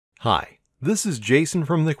Hi, this is Jason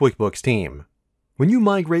from the QuickBooks team. When you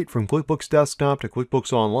migrate from QuickBooks Desktop to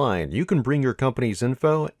QuickBooks Online, you can bring your company's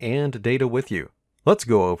info and data with you. Let's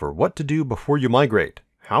go over what to do before you migrate,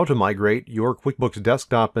 how to migrate your QuickBooks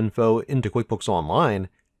Desktop info into QuickBooks Online,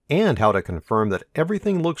 and how to confirm that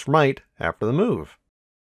everything looks right after the move.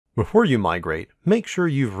 Before you migrate, make sure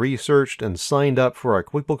you've researched and signed up for a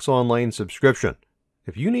QuickBooks Online subscription.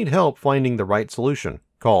 If you need help finding the right solution,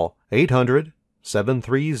 call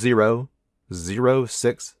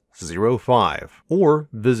 800-730-0605 or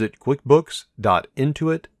visit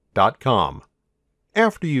QuickBooks.intuit.com.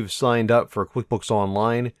 After you've signed up for QuickBooks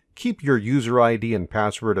Online, keep your user ID and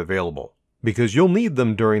password available, because you'll need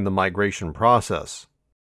them during the migration process.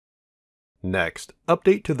 Next,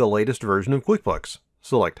 update to the latest version of QuickBooks.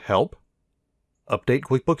 Select Help, Update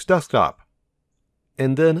QuickBooks Desktop,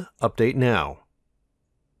 and then Update Now.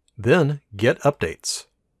 Then Get Updates.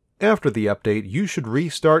 After the update, you should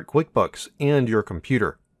restart QuickBooks and your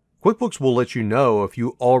computer. QuickBooks will let you know if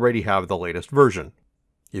you already have the latest version.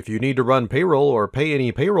 If you need to run payroll or pay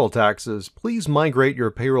any payroll taxes, please migrate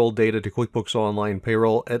your payroll data to QuickBooks Online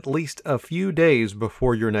Payroll at least a few days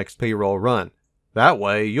before your next payroll run. That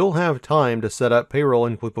way, you'll have time to set up payroll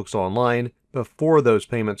in QuickBooks Online before those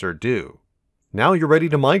payments are due. Now you're ready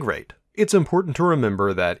to migrate. It's important to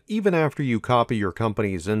remember that even after you copy your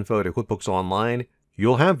company's info to QuickBooks Online,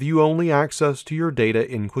 you'll have view-only access to your data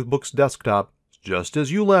in QuickBooks Desktop just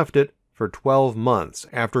as you left it for 12 months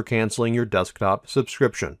after canceling your desktop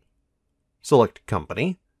subscription. Select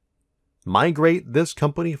Company. Migrate this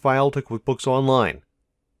company file to QuickBooks Online.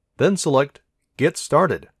 Then select Get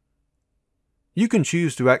Started. You can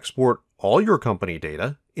choose to export all your company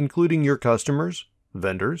data, including your customers,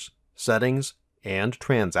 vendors, settings, and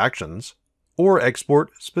transactions, or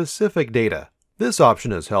export specific data. This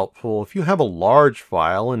option is helpful if you have a large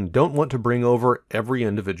file and don't want to bring over every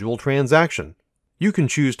individual transaction. You can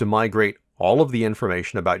choose to migrate all of the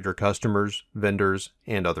information about your customers, vendors,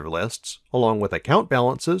 and other lists, along with account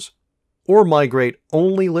balances, or migrate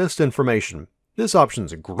only list information. This option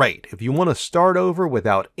is great if you want to start over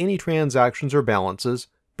without any transactions or balances,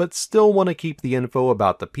 but still want to keep the info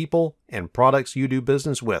about the people and products you do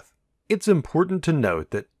business with. It's important to note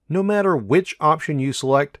that no matter which option you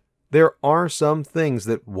select, there are some things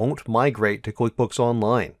that won't migrate to QuickBooks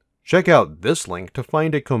Online. Check out this link to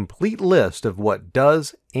find a complete list of what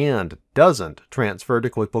does and doesn't transfer to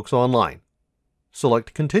QuickBooks Online.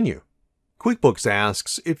 Select Continue. QuickBooks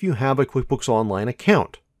asks if you have a QuickBooks Online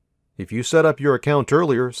account. If you set up your account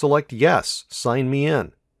earlier, select Yes, Sign Me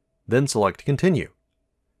In. Then select Continue.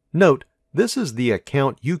 Note, this is the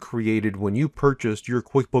account you created when you purchased your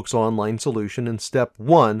QuickBooks Online solution in Step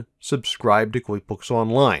 1, Subscribe to QuickBooks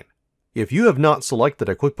Online. If you have not selected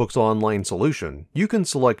a QuickBooks Online solution, you can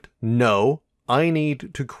select No, I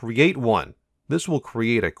need to create one. This will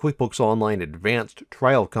create a QuickBooks Online Advanced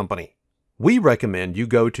trial company. We recommend you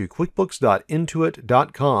go to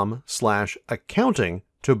quickbooks.intuit.com/accounting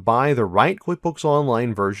to buy the right QuickBooks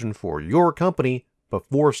Online version for your company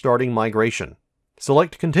before starting migration.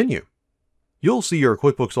 Select Continue. You'll see your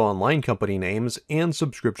QuickBooks Online company names and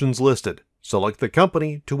subscriptions listed. Select the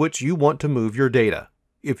company to which you want to move your data.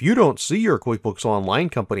 If you don't see your QuickBooks Online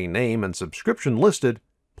company name and subscription listed,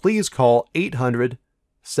 please call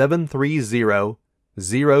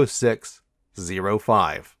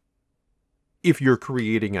 800-730-0605. If you're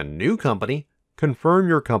creating a new company, confirm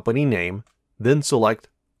your company name, then select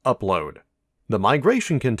Upload. The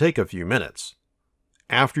migration can take a few minutes.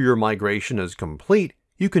 After your migration is complete,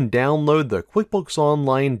 you can download the QuickBooks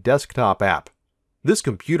Online Desktop app. This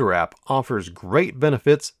computer app offers great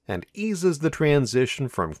benefits and eases the transition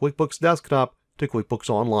from QuickBooks Desktop to QuickBooks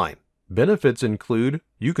Online. Benefits include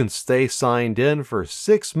you can stay signed in for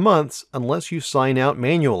 6 months unless you sign out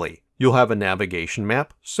manually. You'll have a navigation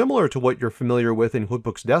map similar to what you're familiar with in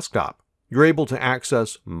QuickBooks Desktop. You're able to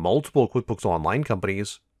access multiple QuickBooks Online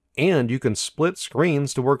companies, and you can split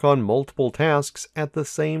screens to work on multiple tasks at the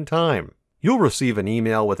same time. You'll receive an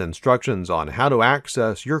email with instructions on how to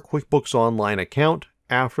access your QuickBooks Online account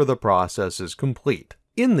after the process is complete.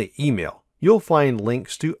 In the email, you'll find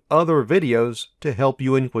links to other videos to help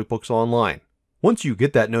you in QuickBooks Online. Once you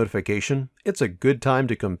get that notification, it's a good time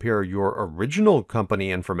to compare your original company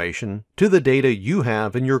information to the data you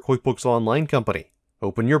have in your QuickBooks Online company.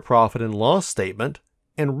 Open your profit and loss statement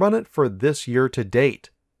and run it for this year to date.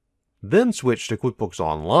 Then switch to QuickBooks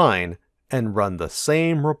Online and run the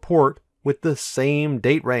same report with the same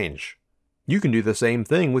date range. You can do the same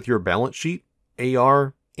thing with your balance sheet,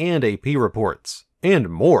 AR, and AP reports, and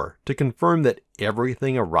more to confirm that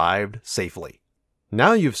everything arrived safely.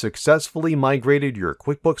 Now you've successfully migrated your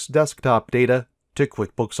QuickBooks Desktop data to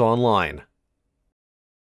QuickBooks Online.